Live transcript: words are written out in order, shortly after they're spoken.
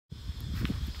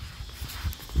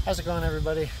How's it going,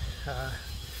 everybody?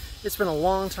 It's been a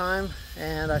long time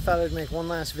and I thought I'd make one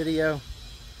last video.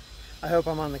 I hope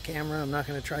I'm on the camera. I'm not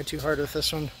going to try too hard with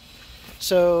this one.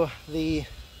 So the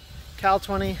Cal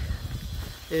 20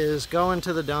 is going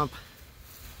to the dump.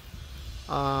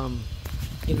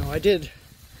 You know,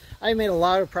 I made a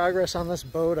lot of progress on this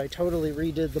boat. I totally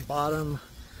redid the bottom.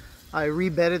 I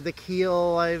rebedded the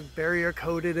keel. I barrier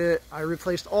coated it. I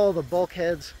replaced all the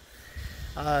bulkheads.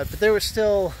 But there was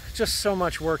still just so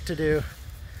much work to do.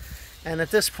 And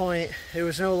at this point, it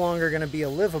was no longer going to be a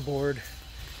liveaboard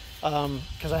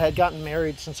because I had gotten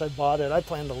married since I bought it. I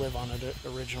planned to live on it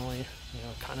originally, you know,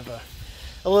 kind of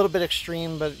a little bit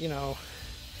extreme, but you know,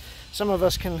 some of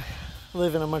us can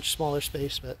live in a much smaller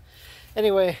space. But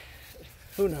anyway,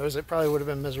 who knows? It probably would have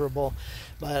been miserable.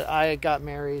 But I got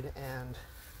married and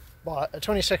bought a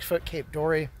 26-foot Cape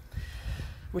Dory,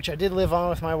 which I did live on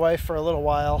with my wife for a little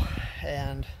while,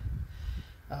 and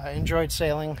enjoyed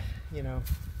sailing, you know.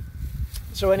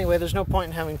 So anyway, there's no point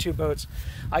in having two boats.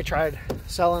 I tried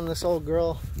selling this old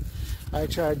girl. I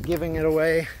tried giving it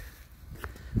away.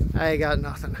 I got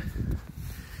nothing.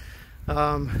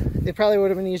 It probably would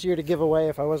have been easier to give away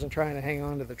if I wasn't trying to hang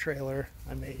on to the trailer.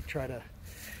 I may try to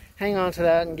hang on to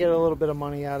that and get a little bit of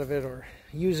money out of it, or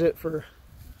use it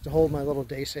to hold my little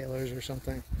day sailors or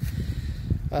something.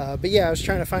 But yeah, I was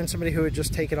trying to find somebody who would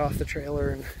just take it off the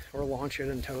trailer or launch it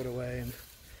and tow it away, and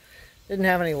didn't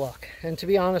have any luck. And to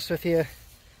be honest with you,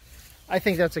 I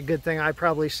think that's a good thing. I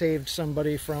probably saved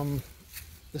somebody from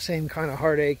the same kind of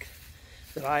heartache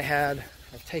that I had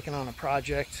of taking on a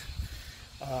project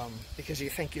because you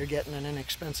think you're getting an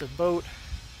inexpensive boat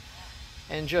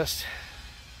and just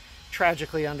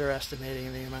tragically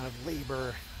underestimating the amount of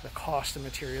labor, the cost of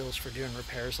materials for doing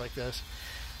repairs like this.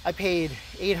 I paid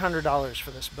 $800 for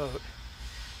this boat,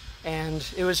 and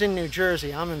it was in New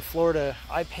Jersey. I'm in Florida.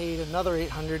 I paid another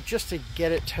 $800 just to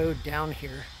get it towed down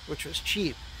here, which was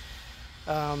cheap.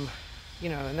 You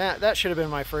know, and that should have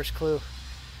been my first clue,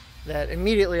 that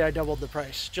immediately I doubled the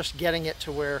price just getting it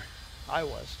to where I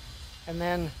was. And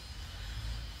then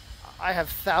I have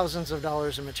thousands of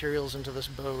dollars of materials into this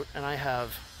boat, and I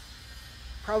have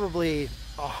probably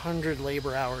 100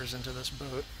 labor hours into this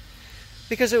boat,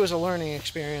 because it was a learning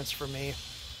experience for me,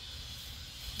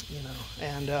 you know.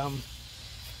 And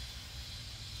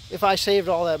if I saved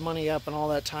all that money up and all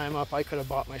that time up, I could have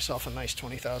bought myself a nice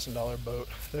 $20,000 boat.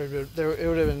 It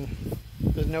would have been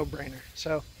a no-brainer.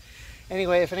 So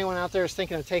anyway, if anyone out there is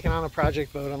thinking of taking on a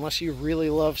project boat, unless you really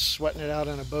love sweating it out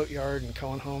in a boatyard and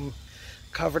going home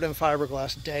covered in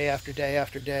fiberglass day after day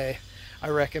after day, I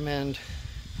recommend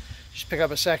just pick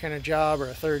up a second job or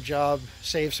a third job,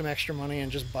 save some extra money, and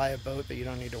just buy a boat that you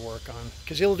don't need to work on.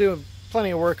 Because you'll do plenty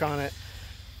of work on it,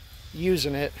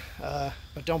 using it,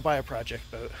 but don't buy a project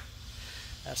boat.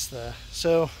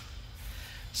 So,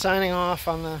 signing off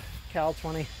on the Cal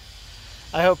 20.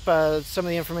 I hope some of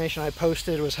the information I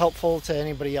posted was helpful to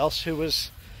anybody else who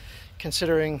was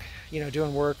considering, you know,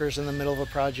 doing workers in the middle of a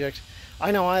project.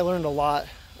 I know I learned a lot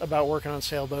about working on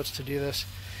sailboats to do this,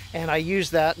 and I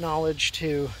used that knowledge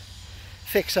to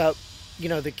fix up, you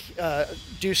know,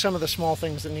 do some of the small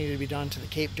things that needed to be done to the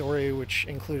Cape Dory, which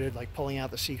included like pulling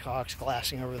out the seacocks,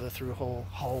 glassing over the through hull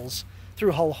holes,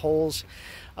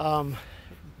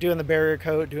 doing the barrier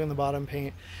coat, doing the bottom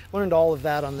paint. Learned all of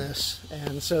that on this,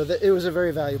 and so it was a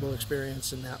very valuable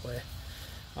experience in that way.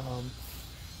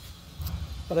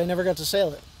 But I never got to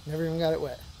sail it, never even got it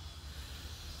wet.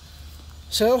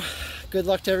 So good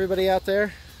luck to everybody out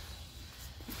there,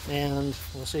 and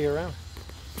we'll see you around.